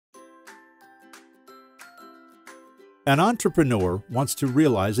An entrepreneur wants to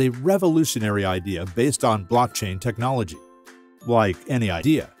realize a revolutionary idea based on blockchain technology. Like any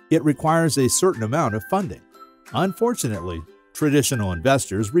idea, it requires a certain amount of funding. Unfortunately, traditional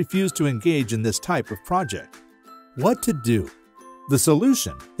investors refuse to engage in this type of project. What to do? The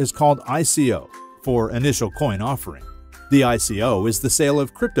solution is called ICO, for Initial Coin Offering. The ICO is the sale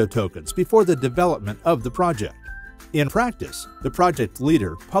of crypto tokens before the development of the project. In practice, the project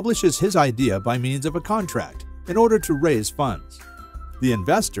leader publishes his idea by means of a contract in order to raise funds. The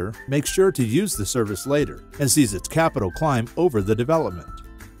investor makes sure to use the service later and sees its capital climb over the development.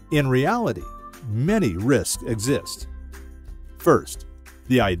 In reality, many risks exist. First,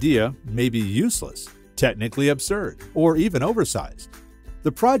 the idea may be useless, technically absurd, or even oversized.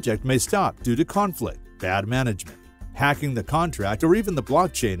 The project may stop due to conflict, bad management. Hacking the contract or even the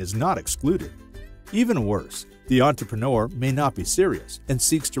blockchain is not excluded. Even worse, the entrepreneur may not be serious and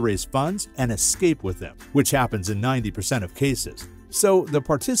seeks to raise funds and escape with them, which happens in 90% of cases, so the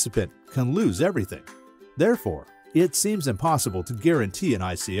participant can lose everything. Therefore, it seems impossible to guarantee an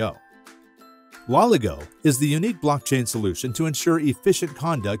ICO. Loligo is the unique blockchain solution to ensure efficient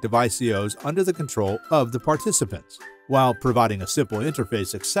conduct of ICOs under the control of the participants, while providing a simple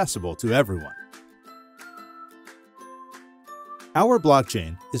interface accessible to everyone. Our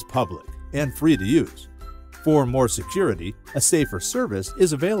blockchain is public and free to use. For more security, a safer service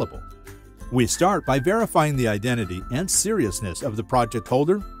is available. We start by verifying the identity and seriousness of the project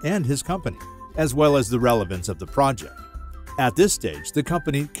holder and his company, as well as the relevance of the project. At this stage, the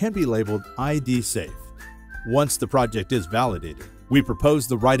company can be labeled ID safe. Once the project is validated, we propose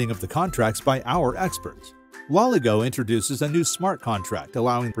the writing of the contracts by our experts. Loligo introduces a new smart contract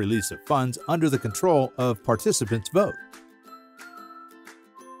allowing release of funds under the control of participants' vote.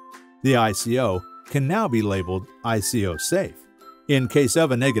 The ICO can now be labeled ICO safe. In case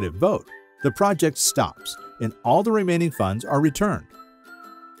of a negative vote, the project stops and all the remaining funds are returned.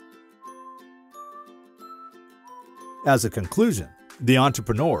 As a conclusion, the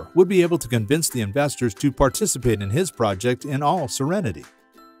entrepreneur would be able to convince the investors to participate in his project in all serenity.